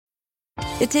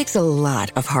It takes a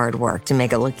lot of hard work to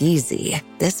make it look easy.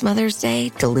 This Mother's Day,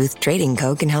 Duluth Trading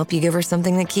Co. can help you give her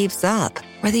something that keeps up.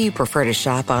 Whether you prefer to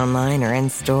shop online or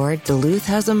in-store, Duluth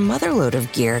has a motherload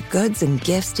of gear, goods, and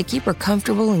gifts to keep her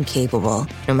comfortable and capable,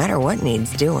 no matter what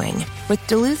needs doing. With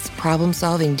Duluth's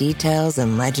problem-solving details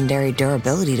and legendary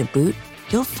durability to boot,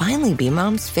 you'll finally be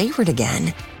Mom's favorite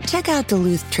again. Check out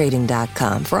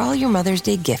DuluthTrading.com for all your Mother's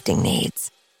Day gifting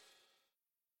needs.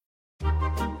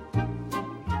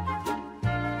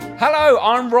 Hello,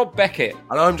 I'm Rob Beckett.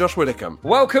 And I'm Josh Widdicombe.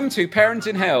 Welcome to Parent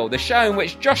in Hell, the show in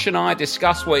which Josh and I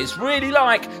discuss what it's really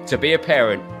like to be a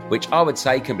parent, which I would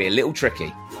say can be a little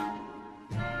tricky.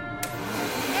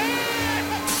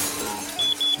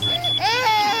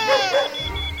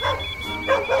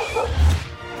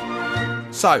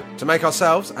 So, to make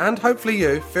ourselves, and hopefully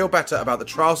you, feel better about the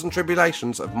trials and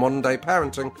tribulations of modern-day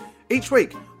parenting, each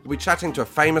week we'll be chatting to a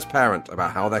famous parent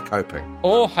about how they're coping.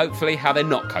 Or hopefully how they're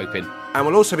not coping. And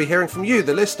we'll also be hearing from you,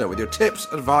 the listener, with your tips,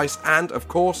 advice, and, of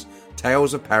course,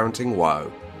 tales of parenting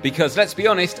woe. Because, let's be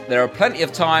honest, there are plenty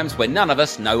of times when none of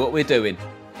us know what we're doing.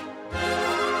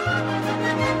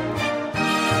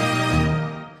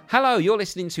 Hello, you're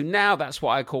listening to Now That's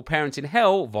What I Call Parent in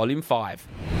Hell, Volume 5.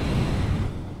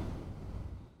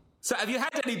 So have you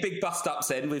had any big bust-ups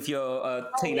then with your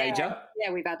teenager?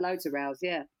 Yeah, we've had loads of rows,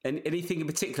 yeah. And anything in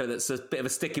particular that's a bit of a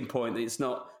sticking point that it's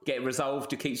not getting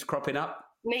resolved, it keeps cropping up?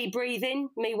 Me breathing,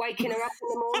 me waking her up in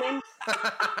the morning.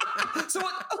 So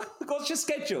what's your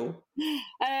schedule?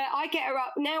 I get her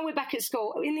up. Now we're back at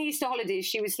school. In the Easter holidays,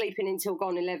 she was sleeping until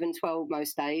gone 11, 12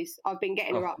 most days. I've been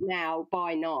getting her up now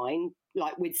by 9,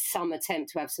 like with some attempt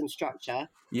to have some structure.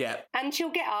 Yeah. And she'll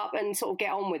get up and sort of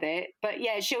get on with it. But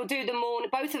yeah, she'll do the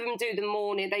morning. Both of them do the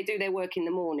morning. They do their work in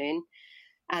the morning.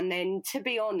 And then, to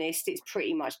be honest, it's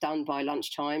pretty much done by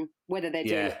lunchtime. Whether they're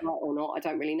doing it right or not, I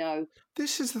don't really know.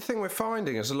 This is the thing we're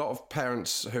finding, is a lot of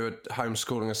parents who are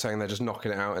homeschooling are saying they're just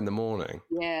knocking it out in the morning.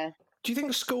 Yeah. Do you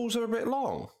think schools are a bit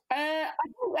long? I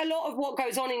think a lot of what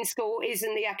goes on in school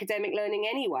isn't the academic learning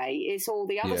anyway. It's all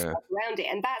the other stuff around it.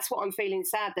 And that's what I'm feeling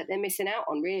sad that they're missing out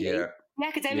on, really. Yeah. The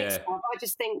academic stuff, I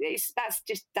just think that's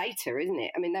just data, isn't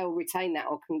it? I mean, they'll retain that.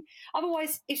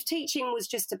 Otherwise, if teaching was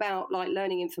just about, like,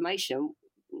 learning information,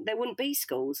 there wouldn't be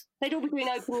schools. They'd all be doing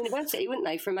open university, wouldn't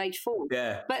they, from age 4?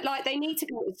 Yeah. But, like, they need to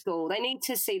go to school. They need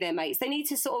to see their mates. They need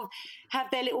to sort of have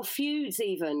their little feuds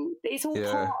even. It's all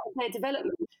part of their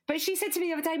development. But she said to me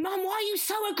the other day, Mum, why are you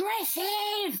so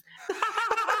aggressive?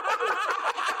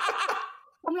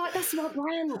 I'm like, that's my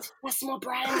brand. That's my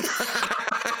brand.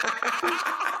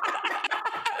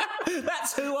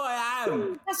 That's who I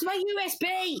am. That's my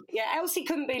USB. Yeah, Elsie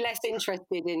couldn't be less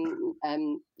interested in,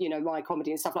 my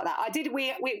comedy and stuff like that.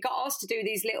 We got asked to do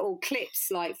these little clips,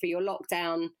 like, for your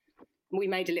lockdown. We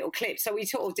made a little clip. So we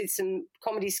sort of did some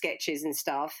comedy sketches and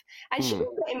stuff. And she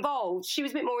didn't get involved. She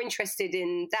was a bit more interested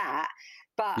in that.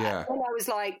 But when I was,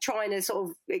 like, trying to sort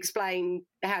of explain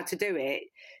how to do it,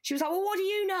 she was like, well, what do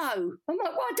you know? I'm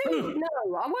like, well, I do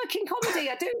know. I work in comedy.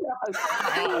 I do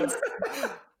know.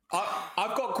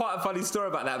 I've got quite a funny story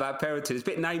about that, about parenting. It's a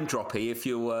bit name-droppy if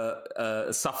you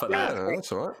suffer that. Yeah,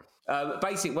 that's all right.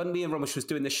 Basically, when me and Romesh was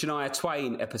doing the Shania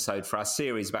Twain episode for our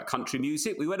series about country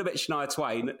music, we went a bit Shania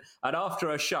Twain, and after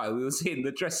her show, we was in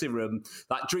the dressing room,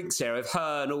 like drinks there of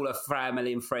her and all her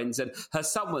family and friends, and her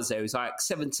son was there. He's like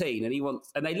 17, and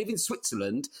they live in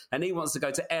Switzerland, and he wants to go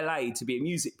to LA to be a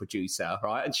music producer,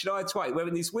 right? And Shania Twain, we're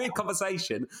in this weird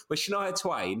conversation where Shania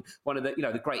Twain, one of the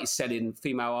the greatest selling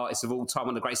female artists of all time,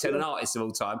 one of the greatest selling artists of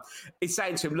all time, is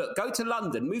saying to him, look, go to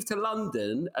London, move to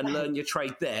London and learn your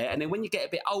trade there, and then when you get a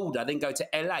bit older, then go to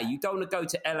LA. You don't want to go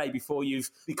to LA before you've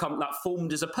become, like,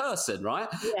 formed as a person, right?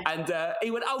 Yeah. And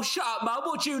he went, oh, shut up, Mum,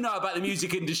 what do you know about the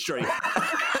music industry?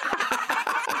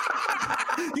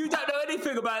 You don't know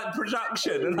anything about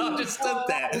production. And I just stood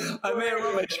there, and me and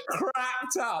Romesh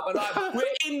cracked up, and, like, we're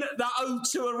in the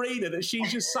O2 Arena that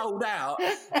she's just sold out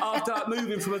after, like,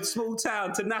 moving from a small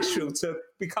town to Nashville to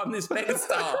become this mega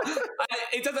star.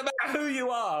 It doesn't matter who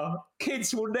you are,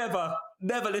 kids will never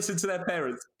listen to their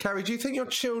parents. Carrie, do you think your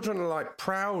children are, like,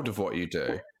 proud of what you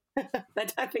do? I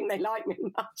don't think they like me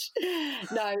much.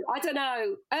 No, I don't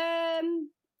know.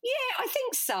 Yeah, I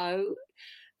think so.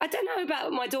 I don't know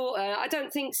about my daughter. I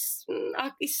don't think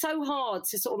it's so hard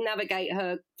to sort of navigate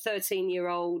her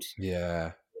 13-year-old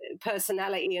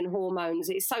personality and hormones.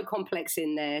 It's so complex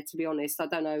in there, to be honest. I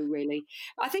don't know, really.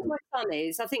 I think my son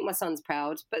is. I think my son's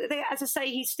proud. But as I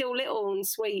say, he's still little and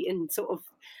sweet and sort of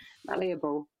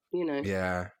malleable,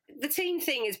 Yeah. The teen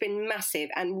thing has been massive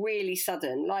and really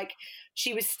sudden. Like,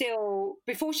 she was still,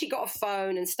 before she got a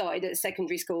phone and started at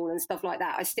secondary school and stuff like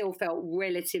that, I still felt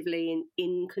relatively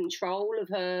in control of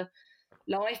her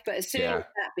life. But as soon as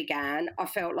that began, I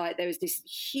felt like there was this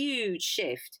huge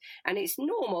shift, and it's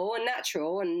normal and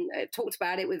natural. And I've talked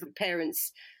about it with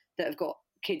parents that have got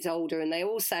kids older, and they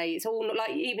all say it's all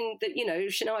like, even that, you know,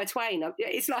 Shania Twain,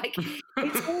 it's like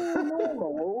it's all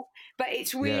normal, but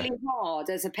it's really hard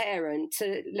as a parent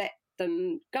to let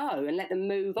them go and let them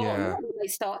move on. When they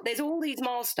start, there's all these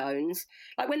milestones,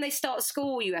 like when they start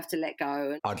school you have to let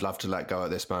go. I'd love to let go at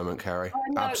this moment, Kerry.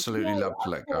 Absolutely love to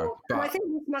let go, but I think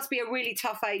this must be a really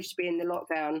tough age to be in the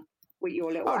lockdown with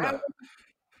your little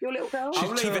your little girl. I'll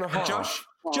leave it. Josh,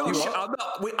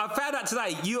 I found out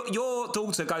today your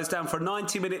daughter goes down for a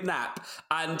 90-minute nap,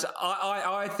 and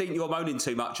I think you're moaning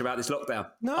too much about this lockdown.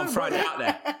 No, I'm throwing it out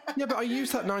there. Yeah, but I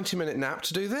use that 90-minute nap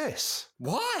to do this.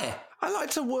 Why? I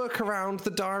like to work around the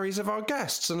diaries of our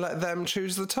guests and let them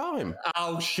choose the time.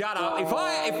 Oh, shut up. If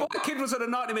my kid was on a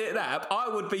 90-minute nap, I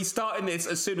would be starting this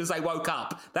as soon as they woke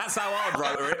up. That's how I'd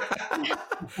rotor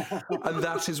it. And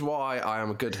that is why I am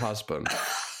a good husband.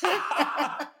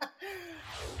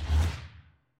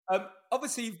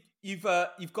 Obviously, you've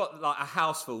got like a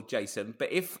house full, Jason.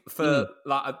 But if for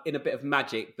like in a bit of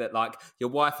magic that like your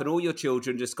wife and all your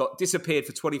children just got disappeared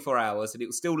for 24 hours and it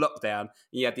was still locked down, and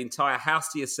you had the entire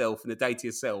house to yourself and a day to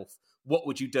yourself, what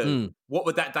would you do? What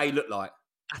would that day look like?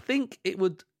 I think it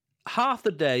would. Half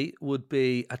the day would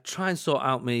be I'd try and sort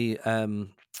out my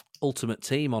ultimate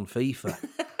team on FIFA.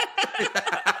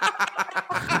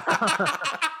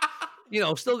 You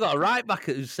know, I've still got a right back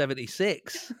who's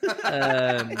 76.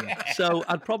 So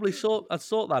I'd probably sort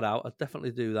that out. I'd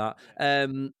definitely do that.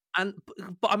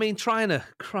 But I mean, trying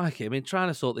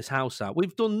to sort this house out.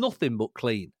 We've done nothing but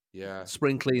clean. Yeah.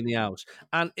 Spring clean the house.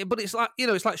 But it's like, you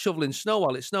know, it's like shoveling snow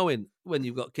while it's snowing when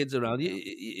you've got kids around.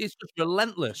 It's just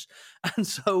relentless. And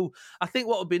so I think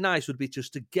what would be nice would be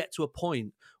just to get to a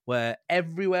point where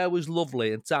everywhere was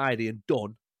lovely and tidy and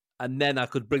done. And then I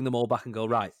could bring them all back and go,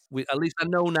 right, at least I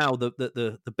know now that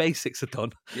the basics are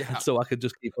done. Yeah. So I could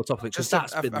just keep on top of it. Just a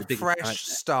fresh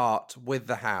start with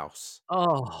the house.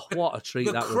 Oh, what a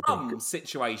treat that would be. The crumb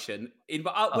situation. We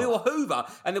will hoover,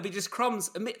 and there'll be just crumbs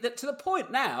to the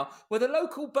point now where the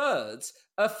local birds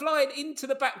are flying into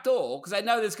the back door because they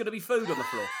know there's going to be food on the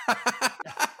floor.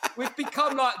 We've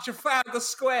become like Trafalgar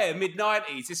Square,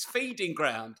 mid-90s, this feeding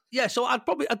ground. Yeah, so I'd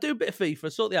do a bit of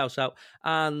FIFA, sort the house out,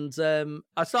 and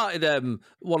I started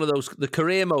one of those, the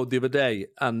career mode the other day,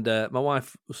 and my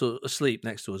wife was sort of asleep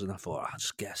next to us, and I thought, I'll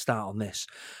just get a start on this.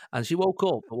 And she woke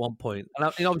up at one point, and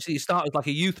obviously you started like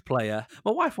a youth player.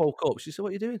 My wife woke up, she said, what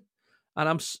are you doing? And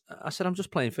I said, I'm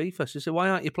just playing FIFA. She said, why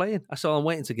aren't you playing? I said, I'm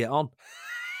waiting to get on.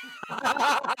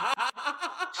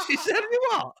 She said,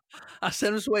 what? I said,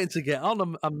 I'm just waiting to get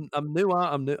on. I'm new,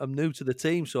 I'm new to the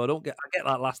team, so I get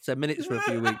that last 10 minutes for a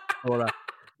few weeks before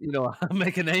I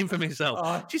make a name for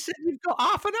myself. She said, you've got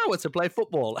half an hour to play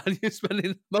football, and you're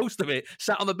spending most of it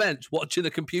sat on the bench watching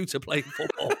the computer playing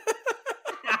football.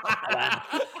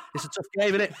 It's a tough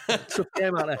game, isn't it? Tough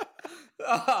game out there.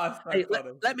 Hey,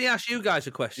 let me ask you guys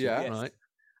a question. Yeah.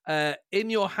 Right? In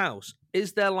your house,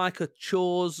 is there like a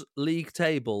chores league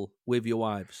table with your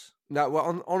wives? No,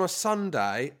 well, on a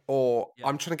Sunday, or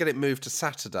I'm trying to get it moved to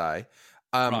Saturday,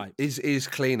 is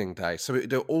cleaning day. So we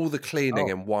do all the cleaning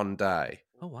in one day.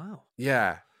 Oh, wow.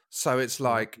 Yeah. So it's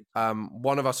like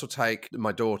one of us will take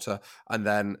my daughter, and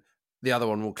then the other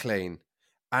one will clean.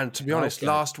 And to be honest,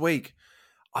 last week,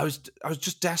 I was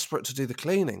just desperate to do the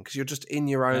cleaning because you're just in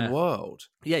your own world.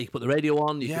 Yeah, you put the radio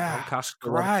on, you can podcast.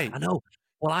 Great. I know.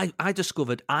 Well, I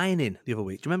discovered ironing the other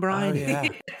week. Do you remember ironing?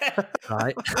 Yeah.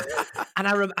 Right. And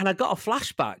I got a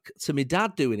flashback to my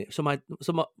dad doing it. So when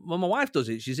my wife does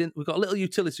it, we've got a little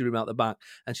utility room out the back,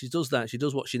 and she does that. She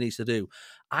does what she needs to do.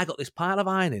 I got this pile of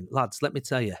ironing, lads. Let me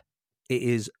tell you,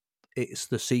 it's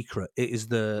the secret. It is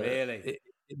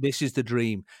this is the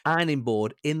dream. Ironing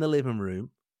board in the living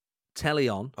room. Telly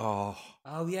on. Oh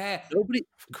yeah.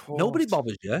 Nobody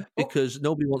bothers you because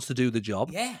nobody wants to do the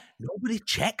job. Yeah. Nobody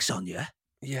checks on you.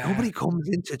 Yeah. Nobody comes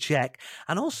in to check.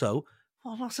 And also,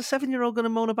 what's a 7-year-old going to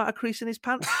moan about a crease in his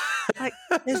pants? Like,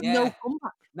 there's no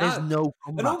comeback. No. There's no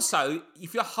comeback. And also,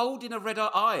 if you're holding a red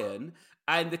hot iron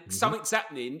and something's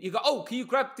happening, you go, can you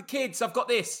grab the kids? I've got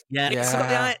this. Yeah. I've got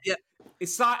the iron. Yeah.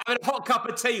 It's like having a hot cup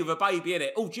of tea with a baby in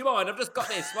it. Oh, do you mind? I've just got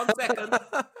this. 1 second.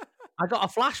 I got a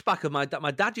flashback of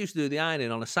my dad used to do the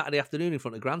ironing on a Saturday afternoon in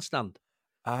front of grandstand.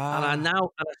 And I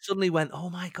suddenly went,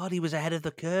 oh my God, he was ahead of the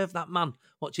curve, that man,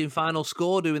 watching Final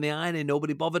Score doing the ironing.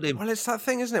 Nobody bothered him. Well, it's that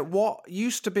thing, isn't it? What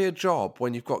used to be a job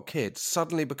when you've got kids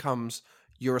suddenly becomes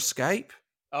your escape.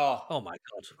 Oh my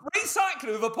God.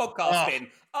 Recycling with a podcast in.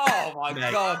 Oh my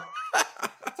God.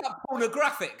 It's that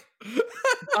pornographic.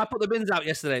 I put the bins out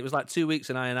yesterday. It was like 2 weeks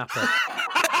in Iron Apple.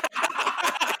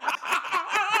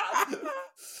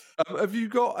 Have you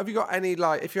got any,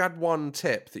 like, if you had one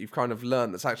tip that you've kind of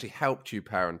learned that's actually helped you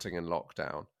parenting in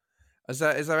lockdown? Is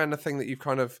there anything that you've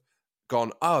kind of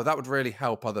gone, oh, that would really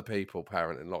help other people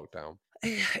parent in lockdown?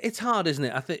 It's hard, isn't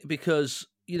it? I think because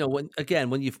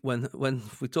when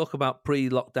we talk about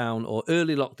pre-lockdown or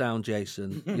early lockdown,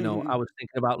 Jason, I was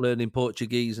thinking about learning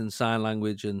Portuguese and sign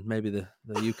language and maybe the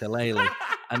ukulele,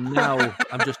 and now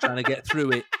I'm just trying to get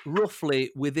through it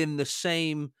roughly within the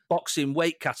same boxing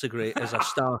weight category as I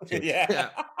started. Yeah.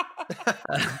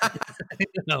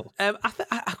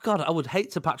 God, I would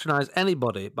hate to patronise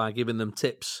anybody by giving them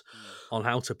tips on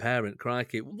how to parent.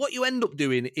 Crikey, what you end up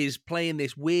doing is playing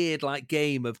this weird like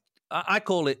game of, I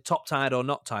call it top tired or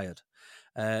not tired,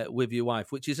 with your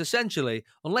wife, which is essentially,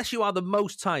 unless you are the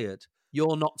most tired,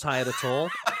 you're not tired at all.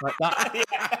 Like that.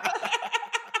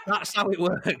 That's how it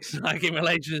works, like in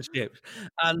relationships.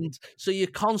 And so you're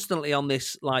constantly on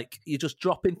this, like, you're just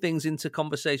dropping things into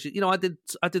conversation. I did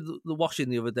the washing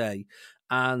the other day,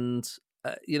 and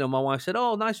my wife said,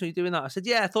 "Oh, nice when you're doing that." I said,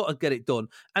 "Yeah, I thought I'd get it done."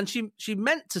 And she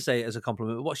meant to say it as a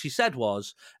compliment, but what she said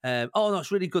was, "Oh, no,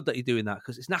 it's really good that you're doing that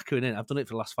because it's knackering, innit? I've done it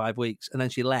for the last 5 weeks." And then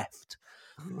she left.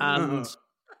 And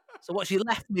so what she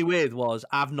left me with was,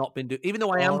 I've not been doing, even though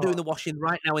I am doing the washing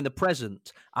right now in the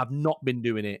present, I've not been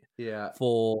doing it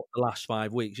for the last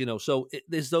 5 weeks, So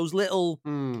there's those little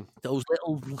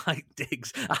like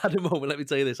digs. I had a moment, let me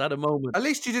tell you this, I had a moment. At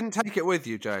least you didn't take it with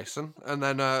you, Jason, and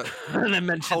then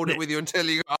hold it with you until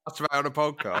you got asked about it on a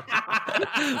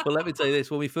podcast. Well, let me tell you this,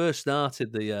 when we first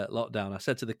started the lockdown, I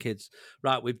said to the kids,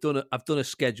 right, I've done a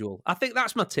schedule. I think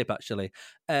that's my tip, actually,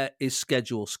 is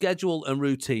schedule and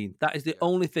routine. That is the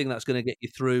only thing that's going to get you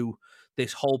through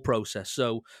this whole process.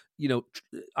 So,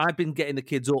 I've been getting the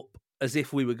kids up as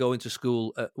if we were going to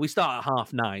school. We start at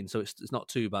 9:30, so it's not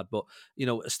too bad. But,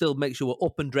 still make sure we're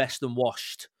up and dressed and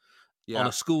washed on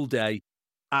a school day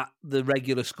at the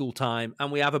regular school time.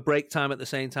 And we have a break time at the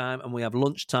same time, and we have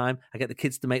lunch time. I get the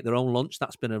kids to make their own lunch.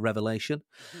 That's been a revelation.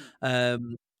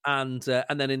 And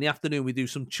then in the afternoon, we do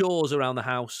some chores around the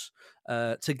house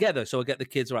together. So I get the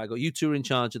kids, right, I got you two are in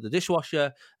charge of the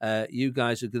dishwasher. You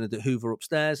guys are going to hoover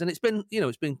upstairs. And it's been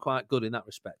quite good in that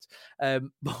respect.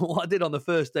 But what I did on the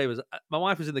first day was, my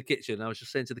wife was in the kitchen. And I was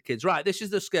just saying to the kids, right, this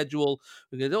is the schedule.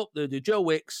 We're going to do Joe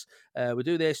Wicks. We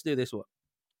do this.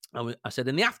 And I said,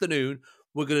 in the afternoon,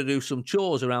 we're going to do some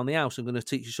chores around the house. I'm going to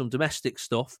teach you some domestic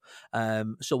stuff.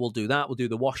 So we'll do that. We'll do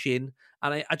the washing.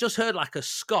 And I just heard like a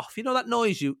scoff. You know that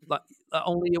noise that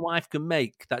only your wife can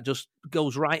make, that just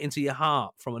goes right into your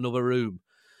heart from another room?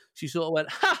 She sort of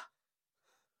went, ha!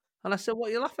 And I said, what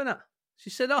are you laughing at?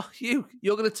 She said, oh,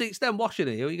 you're going to teach them washing,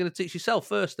 are you? You're going to teach yourself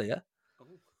first, are you?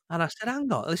 And I said,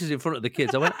 hang on. This is in front of the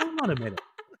kids. I went, hang on a minute.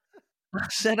 I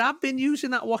said, I've been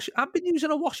using a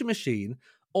washing machine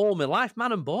all my life,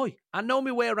 man and boy. I know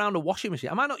my way around a washing machine.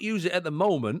 I might not use it at the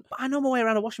moment, but I know my way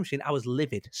around a washing machine. I was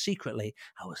livid. Secretly,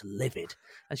 I was livid.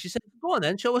 And she said, go on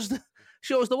then, show us the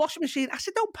washing machine. I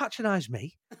said, don't patronise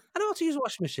me. I know how to use a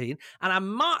washing machine. And I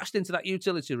marched into that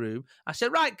utility room. I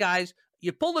said, right, guys,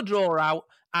 you pull the drawer out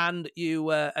and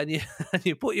you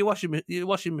put your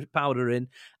washing powder in,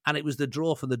 and it was the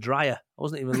drawer for the dryer. I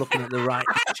wasn't even looking at the right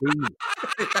machine.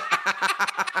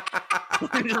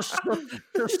 just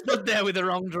stood there with the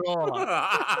wrong drawer on.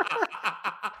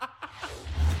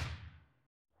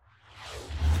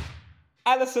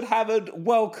 Alison Hammond,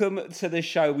 welcome to the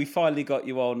show. We finally got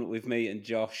you on with me and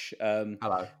Josh.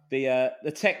 Hello.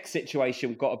 The tech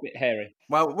situation got a bit hairy.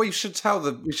 Well, we should tell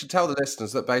the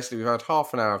listeners that basically we've had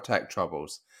half an hour of tech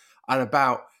troubles, and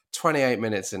about 28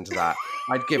 minutes into that,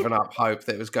 I'd given up hope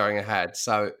that it was going ahead.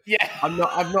 So yeah,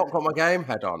 I've not got my game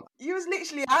head on. You was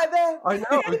literally out there. I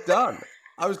know, I was done.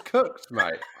 I was cooked,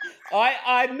 mate.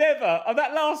 I never, on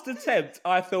that last attempt,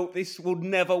 I thought this would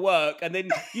never work. And then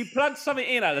you plugged something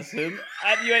in, Alison,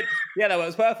 and you went, yeah, that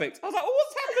was perfect. I was like, oh,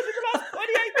 what's happened in the last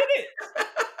 28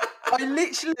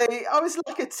 minutes? I was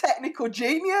like a technical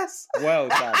genius. Well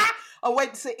done. I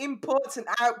went to inputs and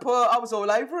output. I was all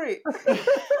over it.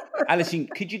 Alison,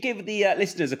 could you give the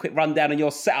listeners a quick rundown on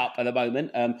your setup at the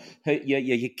moment?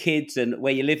 Your kids and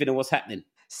where you're living and what's happening?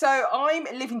 So I'm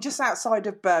living just outside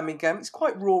of Birmingham. It's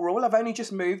quite rural. I've only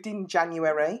just moved in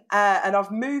January. And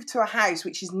I've moved to a house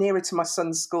which is nearer to my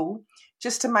son's school,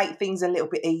 just to make things a little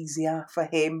bit easier for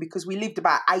him, because we lived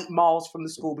about 8 miles from the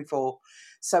school before.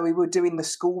 So we were doing the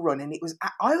school run, and it was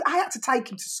I had to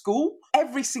take him to school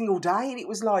every single day, and it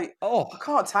was like, I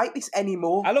can't take this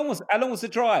anymore. How long was the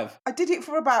drive? I did it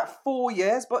for about 4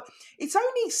 years, but it's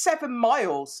only 7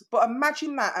 miles. But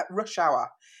imagine that at rush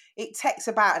hour. It takes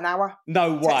about an hour.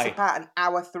 No It way. takes about an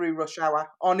hour through rush hour,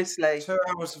 honestly. 2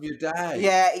 hours of your day.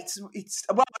 Yeah, it's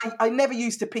well, I never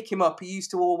used to pick him up. He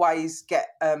used to always get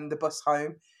the bus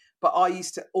home, but I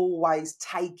used to always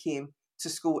take him to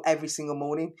school every single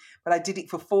morning. But I did it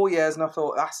for 4 years, and I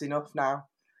thought that's enough now.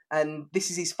 And this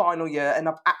is his final year, and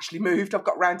I've actually moved. I've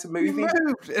got round to moving. You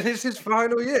moved, and it's his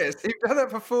final year. So you've done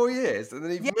that for 4 years, and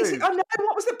then you've moved. I know.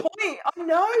 What was the point? I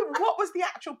know. What was the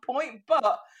actual point?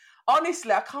 But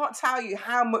honestly, I can't tell you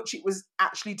how much it was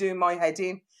actually doing my head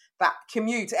in. That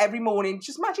commute every morning.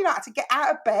 Just imagine I had to get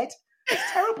out of bed.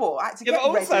 It's terrible. I had to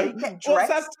get ready, get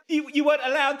dressed. You weren't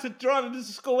allowed to drive him to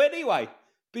school anyway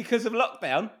because of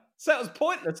lockdown. So that was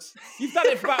pointless. You've done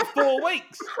it for about 4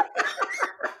 weeks.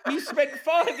 You spent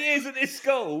 5 years at this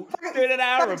school doing an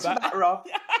hour of that. Rob.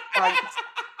 Thanks.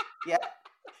 Yeah.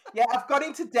 Yeah, I've got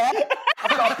into debt.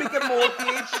 I've got a bigger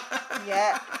mortgage.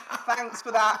 Yeah. Thanks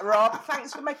for that, Rob.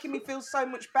 Thanks for making me feel so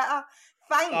much better.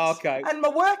 Thanks. Okay. And a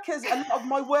lot of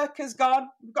my workers gone.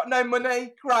 We've got no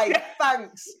money. Great.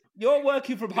 Thanks. You're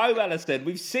working from home, Alison.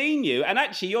 We've seen you. And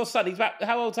actually, your son, he's about,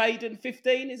 how old's Aidan?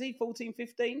 15? Is he 14,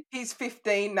 15? He's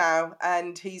 15 now,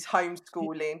 and he's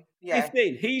homeschooling. Yeah.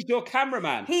 15. He's your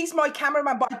cameraman. He's my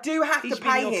cameraman, but I do have to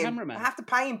pay him. Cameraman. I have to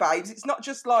pay him, babes. It's not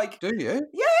just like... Do you?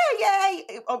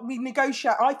 Yeah. We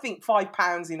negotiate. I think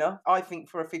 £5 enough. I think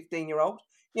for a 15-year-old.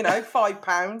 You know,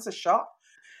 £5 a shot.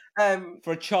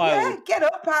 For a child. Yeah, get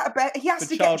up out of bed. He has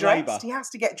to get dressed. Labor. He has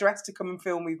to get dressed to come and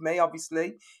film with me,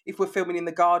 obviously. If we're filming in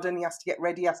the garden, he has to get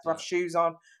ready, he has to have shoes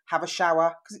on, have a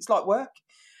shower, because it's like work.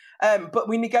 But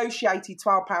we negotiated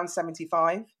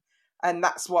 £12.75, and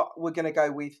that's what we're going to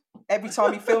go with. Every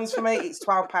time he films for me, it's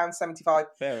 £12.75.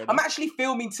 Fair enough. I'm actually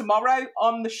filming tomorrow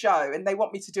on the show, and they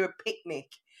want me to do a picnic.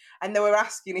 And they were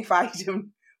asking if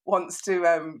Aidan wants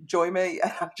to join me,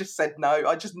 and I just said no.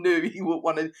 I just knew he would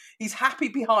want to. He's happy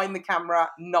behind the camera,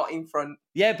 not in front.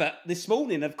 Yeah, but this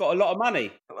morning they've got a lot of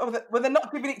money. Well, they're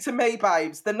not giving it to me,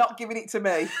 babes. They're not giving it to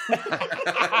me.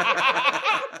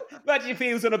 Imagine if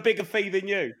he was on a bigger fee than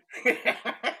you.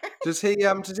 Does he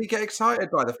get excited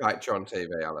by the fact you're on TV,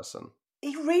 Alison?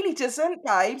 He really doesn't,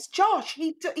 babes. Josh,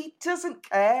 he doesn't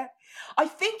care. I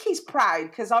think he's proud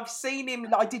because I've seen him.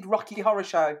 I did Rocky Horror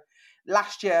Show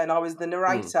last year, and I was the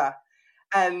narrator,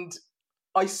 and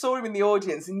I saw him in the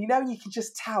audience, and you can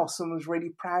just tell someone's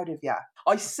really proud of you.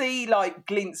 I see like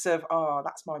glints of, oh,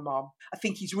 that's my mum. I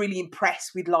think he's really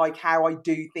impressed with like how I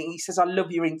do things. He says, I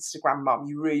love your Instagram, mum.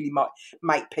 You really might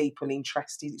make people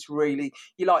interested. It's really,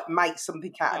 you like make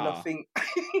something out of nothing.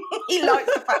 He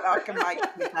likes the fact that I can make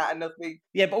something out of nothing.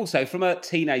 Yeah, but also from a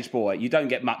teenage boy, you don't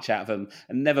get much out of them,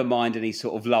 and never mind any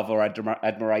sort of love or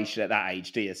admiration at that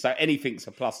age, do you? So anything's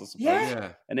a plus, I suppose.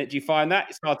 Yeah. And do you find that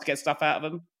it's hard to get stuff out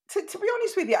of them? To be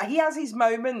honest with you, he has his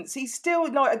moments. He's still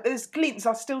like, there's glints.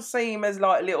 I still see him as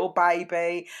like a little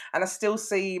baby, and I still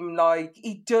see him like,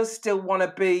 he does still want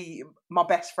to be my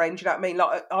best friend. You know what I mean?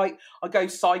 Like I go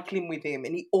cycling with him,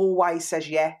 and he always says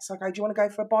yes. I go, do you want to go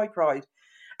for a bike ride?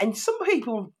 And some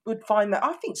people would find that,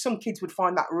 I think some kids would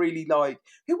find that really like,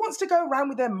 who wants to go around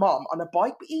with their mum on a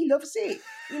bike? But he loves it.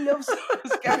 He loves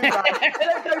going around. I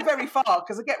don't go very far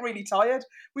because I get really tired.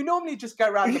 We normally just go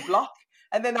around the block.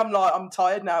 And then I'm like, I'm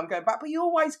tired now, I'm going back. But he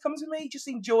always comes with me. He just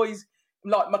enjoys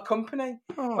like my company.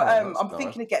 Oh, but I'm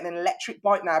thinking of getting an electric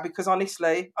bike now because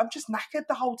honestly, I'm just knackered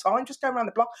the whole time, just going around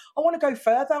the block. I want to go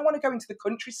further. I want to go into the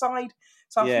countryside.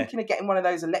 So I'm thinking of getting one of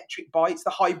those electric bikes,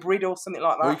 the hybrid or something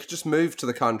like that. Or you could just move to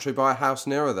the country, buy a house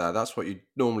nearer there. That's what you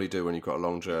normally do when you've got a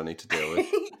long journey to deal with.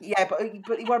 Yeah, but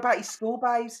what about his school,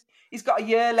 babes? He's got a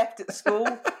year left at the school.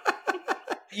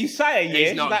 You say a year.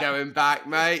 He's not going back,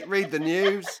 mate. Read the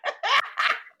news.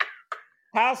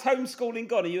 How's homeschooling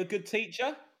gone? Are you a good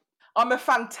teacher? I'm a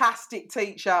fantastic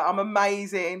teacher. I'm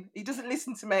amazing. He doesn't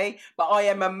listen to me, but I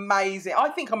am amazing. I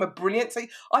think I'm a brilliant teacher.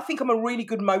 I think I'm a really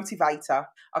good motivator.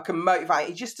 I can motivate.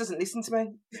 He just doesn't listen to me.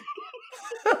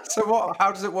 So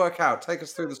how does it work out? Take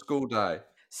us through the school day.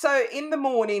 So in the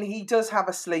morning, he does have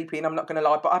a sleep in, I'm not going to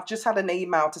lie, but I've just had an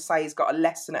email to say he's got a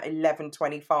lesson at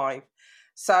 11:25.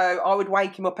 So I would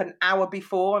wake him up an hour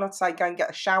before and I'd say, go and get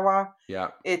a shower. Yeah.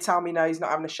 He'd tell me, no, he's not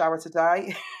having a shower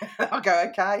today. I'll go,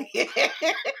 okay.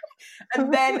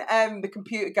 And then the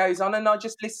computer goes on and I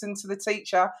just listen to the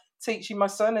teacher teaching my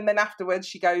son. And then afterwards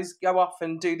she goes, go off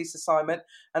and do this assignment.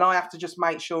 And I have to just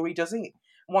make sure he does it.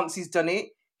 Once he's done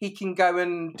it, he can go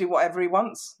and do whatever he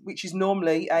wants, which is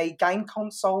normally a game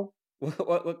console.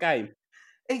 What game?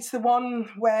 It's the one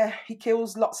where he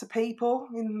kills lots of people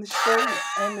in the street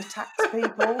and attacks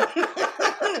people.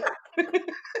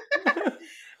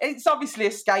 It's obviously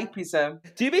escapism.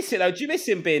 Do you miss it though? Do you miss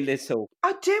him being little?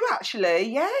 I do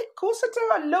actually, yeah, of course I do.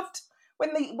 I loved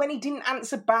when he didn't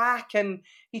answer back and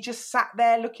he just sat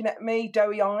there looking at me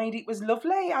doughy-eyed. It was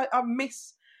lovely. I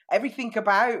miss everything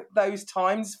about those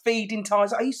times, feeding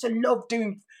times. I used to love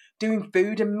doing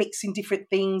food and mixing different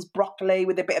things, broccoli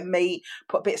with a bit of meat,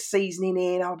 put a bit of seasoning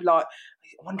in. I'd be like,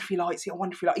 I wonder if he likes it. I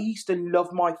wonder if he likes it. He used to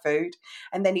love my food.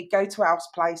 And then he'd go to house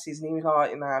places and he was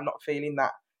like, no, I'm not feeling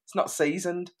that. It's not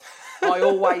seasoned. I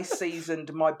always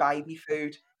seasoned my baby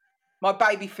food. My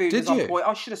baby food was on point.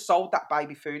 I should have sold that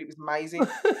baby food. It was amazing.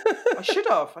 I should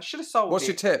have sold it. What's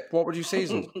your tip? What would you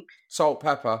season? Salt,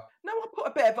 pepper? No, I put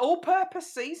a bit of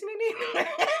all-purpose seasoning in.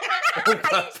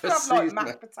 All-purpose like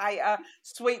mashed potato,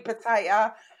 sweet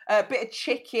potato, a bit of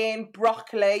chicken,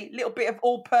 broccoli, little bit of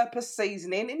all-purpose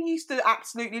seasoning, and he used to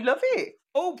absolutely love it.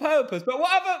 All-purpose, but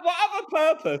what other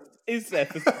purpose is there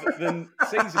than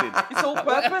seasoning? It's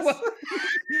all-purpose.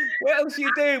 What else are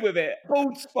you doing with it?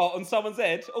 Bald spot on someone's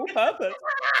head, all-purpose.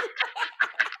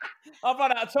 I've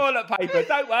run out of toilet paper.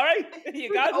 Don't worry. Here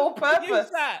you go. All-purpose. Use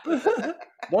that.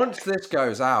 Once this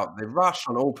goes out, the rush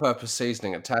on all-purpose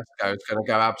seasoning at Tesco is going to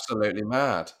go absolutely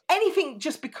mad. Anything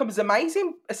just becomes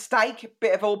amazing. A steak,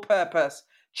 bit of all-purpose.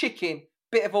 Chicken,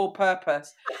 bit of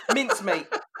all-purpose. Mincemeat,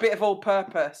 bit of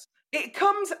all-purpose. It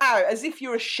comes out as if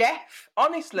you're a chef.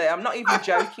 Honestly, I'm not even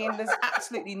joking. There's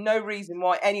absolutely no reason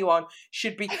why anyone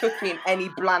should be cooking any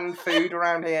bland food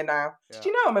around here now. Yeah. Did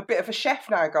you know I'm a bit of a chef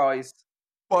now, guys?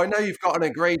 Well, I know you've got an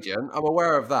ingredient. I'm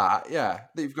aware of that. Yeah,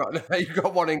 you've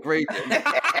got one ingredient.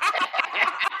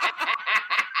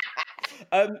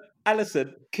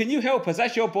 Alison, can you help us?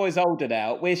 As your boy's older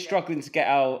now, we're struggling to get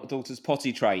our daughters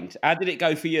potty trained. How did it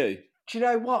go for you? Do you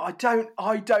know what? I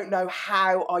don't know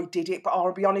how I did it, but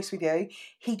I'll be honest with you.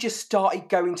 He just started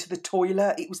going to the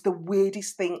toilet. It was the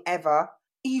weirdest thing ever.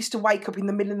 He used to wake up in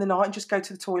the middle of the night and just go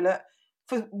to the toilet.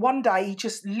 For one day, he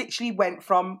just literally went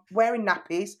from wearing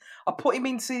nappies. I put him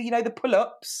into, the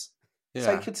pull-ups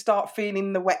so he could start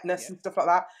feeling the wetness and stuff like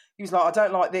that. He was like, I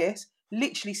don't like this.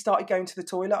 Literally started going to the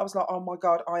toilet. I was like, oh my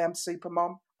God, I am super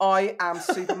mum. I am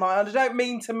super mum. And I don't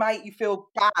mean to make you feel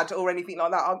bad or anything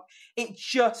like that. It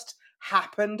just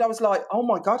happened. I was like, oh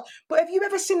my God. But have you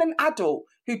ever seen an adult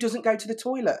who doesn't go to the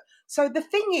toilet? So the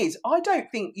thing is, I don't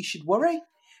think you should worry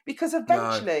because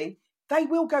eventually they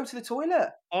will go to the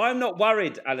toilet. I'm not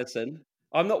worried, Alison.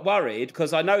 I'm not worried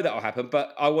because I know that will happen,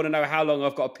 but I want to know how long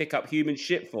I've got to pick up human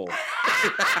shit for.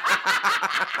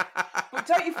 But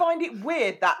don't you find it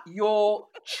weird that your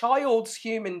child's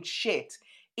human shit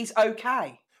is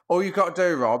okay? All you've got to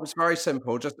do, Rob, it's very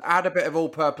simple. Just add a bit of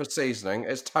all-purpose seasoning.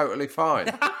 It's totally fine.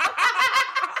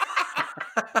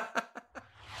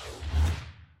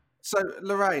 So,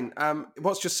 Lorraine,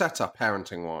 what's your setup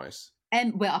parenting-wise?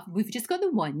 Well, we've just got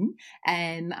the one,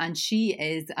 and she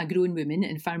is a grown woman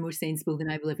and far more sensible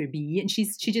than I will ever be. And she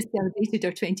just celebrated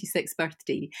her 26th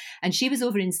birthday, and she was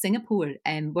over in Singapore,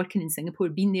 working in Singapore,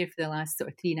 been there for the last sort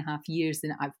of 3.5 years,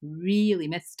 and I've really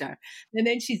missed her. And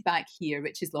then she's back here,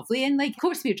 which is lovely. And of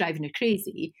course, we're driving her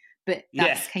crazy. But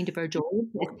that's kind of our job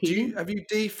as parents. Have you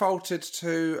defaulted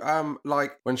to,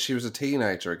 when she was a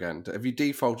teenager again? Have you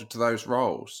defaulted to those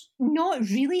roles? Not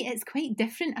really. It's quite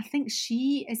different. I think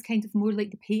she is kind of more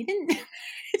like the parent.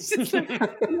 It's just like,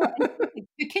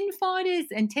 cooking for us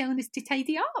and telling us to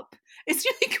tidy up. It's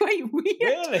really quite weird.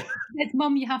 Really? It's,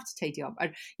 Mum, you have to tidy up. Or,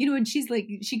 and she's like,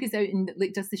 she goes out and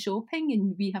does the shopping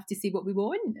and we have to say what we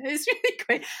want. It's really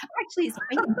quite, actually, it's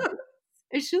quite nice.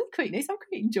 It's really quite nice. I'm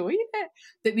quite enjoying it.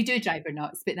 But we do drive her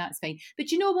nuts, but that's fine.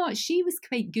 But you know what? She was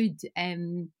quite good.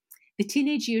 The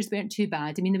teenage years weren't too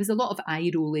bad. I mean, there was a lot of eye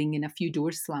rolling and a few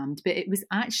doors slammed, but it was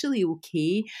actually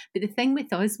okay. But the thing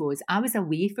with us was I was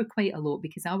away for quite a lot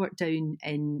because I worked down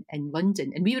in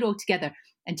London and we were all together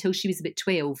until she was about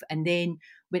 12 and then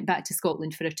went back to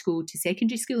Scotland for her to go to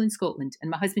secondary school in Scotland.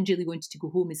 And my husband really wanted to go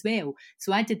home as well.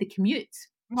 So I did the commute.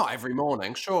 Not every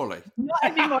morning, surely. Not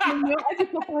every morning, not every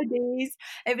couple of days.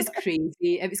 It was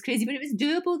crazy. It was crazy, but it was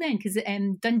doable then because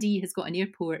Dundee has got an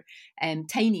airport,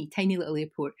 tiny little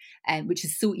airport, which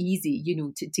is so easy,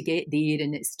 to get there,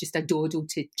 and it's just a doddle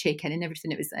to check in and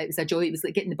everything. It was a joy. It was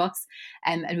like getting the bus,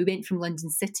 and we went from London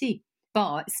City.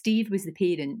 But Steve was the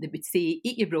parent that would say,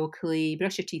 eat your broccoli,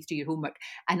 brush your teeth, do your homework.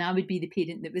 And I would be the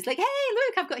parent that was like, hey,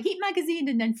 look, I've got Heat magazine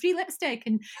and then free lipstick.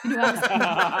 And,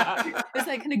 it was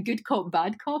like kind of good cop,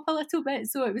 bad cop a little bit.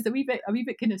 So it was a wee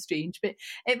bit kind of strange. But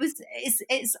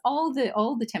it's all the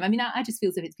time. I mean, I just feel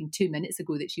as if it's been 2 minutes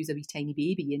ago that she was a wee tiny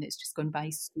baby and it's just gone by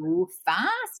so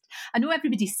fast. I know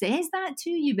everybody says that to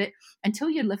you, but until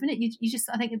you're living it, you just,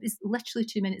 I think it was literally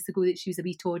 2 minutes ago that she was a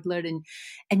wee toddler and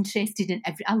interested in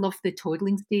I love the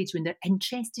toddling stage when they're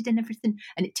interested in everything,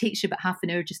 and it takes you about half an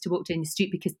hour just to walk down the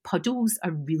street because puddles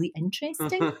are really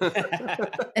interesting.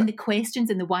 And the questions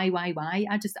and the why.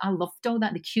 I loved all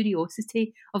that. The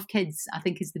curiosity of kids, I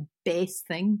think, is the best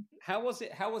thing. How was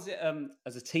it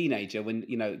as a teenager when,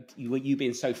 you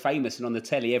being so famous and on the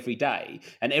telly every day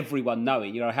and everyone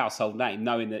knowing, a household name,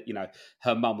 knowing that,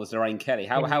 her mum was Lorraine Kelly?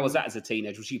 How was that as a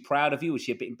teenager? Was she proud of you? Was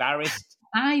she a bit embarrassed?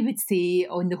 I would say,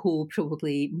 on the whole,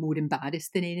 probably more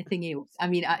embarrassed than anything else. I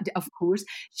mean, of course,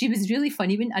 she was really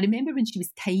funny. I remember when she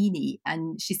was tiny,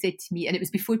 and she said to me, and it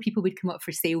was before people would come up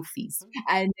for selfies,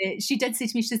 and she did say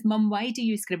to me, she says, "Mum, why do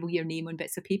you scribble your name on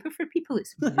bits of paper for people?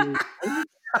 It's really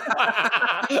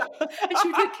and she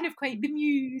would look kind of quite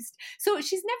bemused. So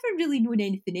she's never really known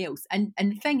anything else. And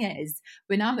the thing is,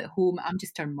 when I'm at home, I'm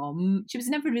just her mum. She was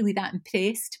never really that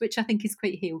impressed, which I think is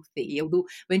quite healthy. Although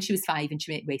when she was 5 and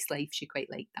she met Westlife, she quite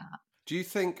liked that. Do you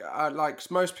think, like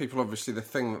most people, obviously the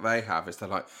thing that they have is they're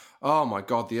like, oh my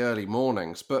God, the early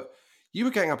mornings. But you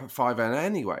were getting up at 5 a.m.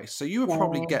 anyway, so you were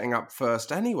probably getting up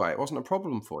first anyway. It wasn't a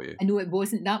problem for you. I know it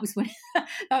wasn't. That was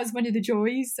one of the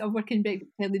joys of working Breakfast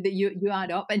Telly, that you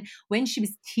add up. And when she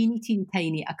was teeny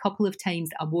tiny, a couple of times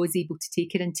I was able to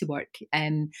take her into work,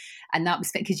 and that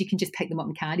was because you can just pick them up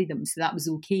and carry them, so that was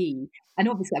okay. And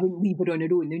obviously, I wouldn't leave her on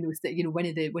her own. Who knows that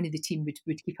one of the team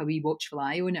would keep a wee watchful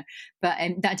eye on her. But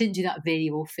I didn't do that very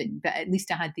often. But at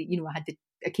least I had the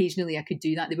occasionally I could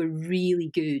do that. They were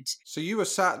really good. So you were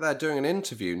sat there doing an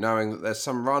interview knowing that there's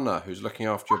some runner who's looking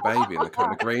after your baby in the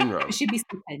kind of green room. She was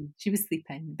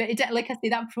sleeping. But like I say,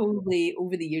 that probably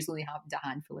over the years only happened a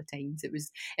handful of times. It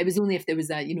was only if there was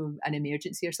an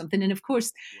emergency or something. And of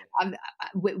course,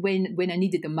 when I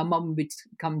needed them, my mum would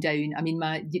come down. I mean,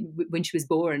 when she was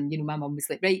born, my mum was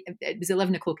like, right, it was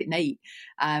 11 o'clock at night.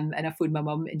 And I phoned my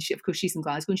mum, and of course she's in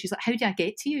Glasgow, and she's like, how do I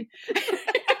get to you?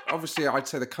 Obviously, I'd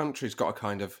say the country's got a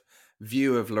kind of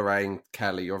view of Lorraine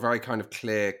Kelly. You're a very kind of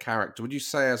clear character. Would you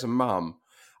say, as a mum,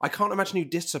 I can't imagine you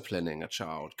disciplining a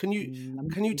child. Can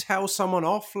you tell someone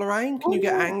off, Lorraine? Can you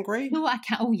get angry? No, I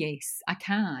can. Oh, yes, I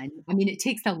can. I mean, it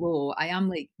takes a lot. I am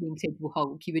like the Incredible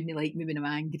Hulk. You wouldn't like me when I'm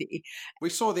angry. We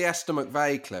saw the Esther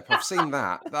McVeigh clip. I've seen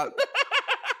that.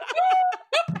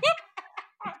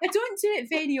 I don't do it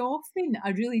very often. I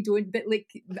really don't. But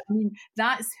I mean,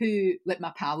 that's who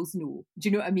my pals know. Do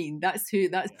you know what I mean? That's who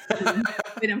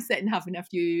when I'm sitting having a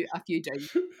few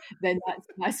drinks, then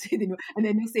that's who they know. And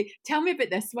then they'll say, "Tell me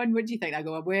about this one. What do you think?" I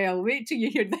go, "Well, wait till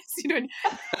you hear this."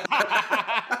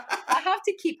 I have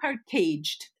to keep her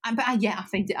caged. But I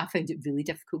found it really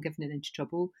difficult giving her into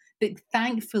trouble. But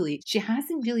thankfully, she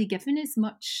hasn't really given us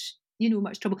much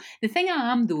trouble. The thing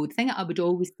that I would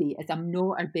always say is, I'm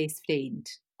not her best friend.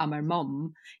 I'm her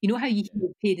mum. You know how you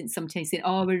hear parents sometimes saying,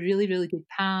 "Oh, we're really, really good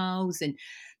pals," and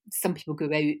some people go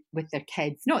out with their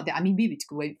kids. Not that, I mean, we would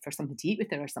go out for something to eat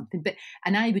with her or something,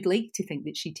 and I would like to think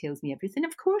that she tells me everything.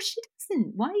 Of course she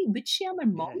doesn't. Why would she? I'm her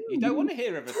mum. You don't want to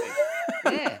hear everything.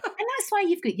 Yeah. And that's why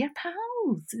you've got your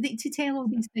pals to tell all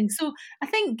these things. So I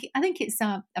think it's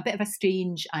a bit of a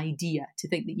strange idea to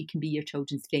think that you can be your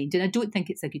children's friend, and I don't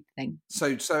think it's a good thing. So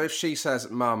if she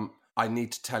says, "Mum, I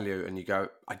need to tell you," and you go,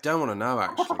 "I don't want to know,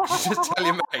 actually," just tell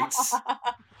your mates.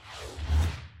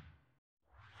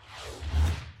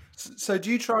 So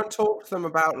do you try and talk to them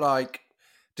about,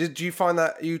 did you find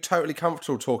that you totally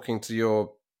comfortable talking to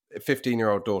your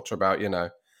 15-year-old daughter about,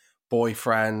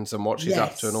 boyfriends and what she's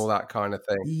up to and all that kind of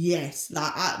thing? Yes.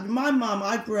 My mum,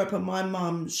 I grew up, and my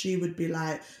mum, she would be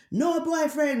like, "No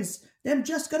boyfriends, them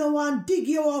just gonna want dig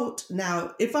you out."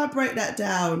 Now, if I break that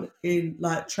down in,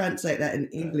 translate that in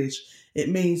English, it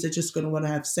means they're just gonna want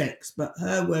to have sex. But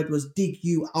her word was dig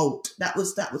you out. That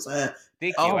was her.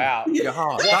 Dig you out. Your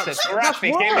heart. That's a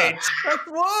graphic image. That's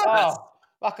worse. Oh,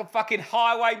 like a fucking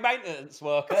highway maintenance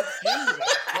worker.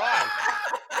 Jesus Christ.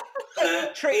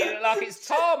 Treating it like it's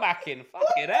tarmacking.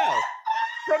 Fucking hell.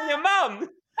 From your mum.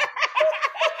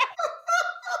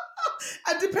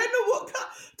 And depending on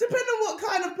what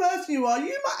kind of person you are,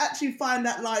 you might actually find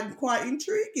that line quite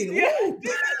intriguing. Yeah. Ooh,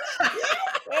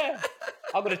 Yeah.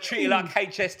 I'm going to treat you like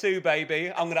HS2,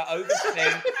 baby. I'm going to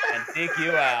overspin and dig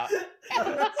you out.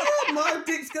 Oh, my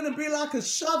dick's going to be like a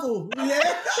shovel.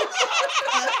 Yeah.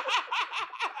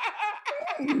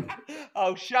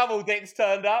 Oh, shovel dick's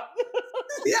turned up.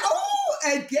 Yeah. Oh,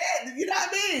 again. You know what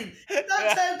I mean? Don't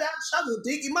turn down shovel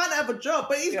dick. He might have a job,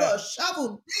 but he's got a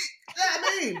shovel dick. You know what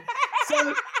I mean?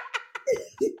 So.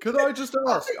 Could I just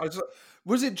ask?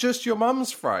 Was it just your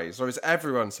mum's phrase, or is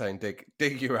everyone saying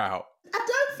dig you out?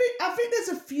 I think there's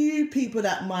a few people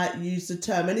that might use the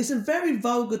term, and it's a very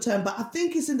vulgar term, but I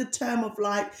think it's in the term of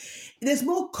there's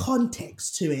more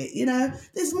context to it, you know?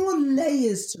 There's more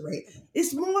layers to it.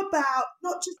 It's more about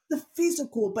not just the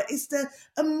physical, but it's the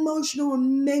emotional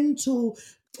and mental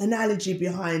analogy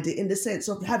behind it, in the sense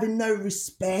of having no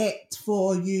respect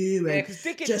for you. Yeah, And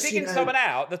because digging you know, someone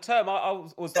out, the term I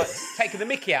was like taking the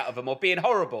mickey out of them or being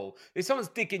horrible. If someone's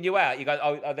digging you out, you go,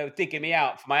 oh, they were digging me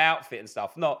out for my outfit and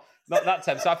stuff. Not that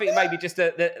term. So I think maybe just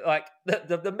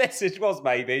the message was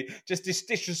maybe just this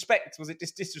disrespect. Was it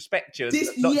just disrespect you?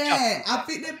 I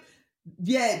think that.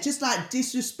 Yeah, just like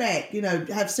disrespect, you know,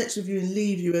 have sex with you and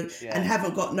leave you and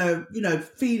haven't got no, you know,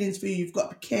 feelings for you. You've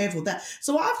got to be careful that.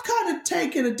 So I've kind of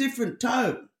taken a different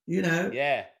tone, you know.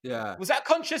 Yeah. Was that a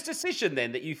conscious decision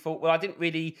then that you thought, well, I didn't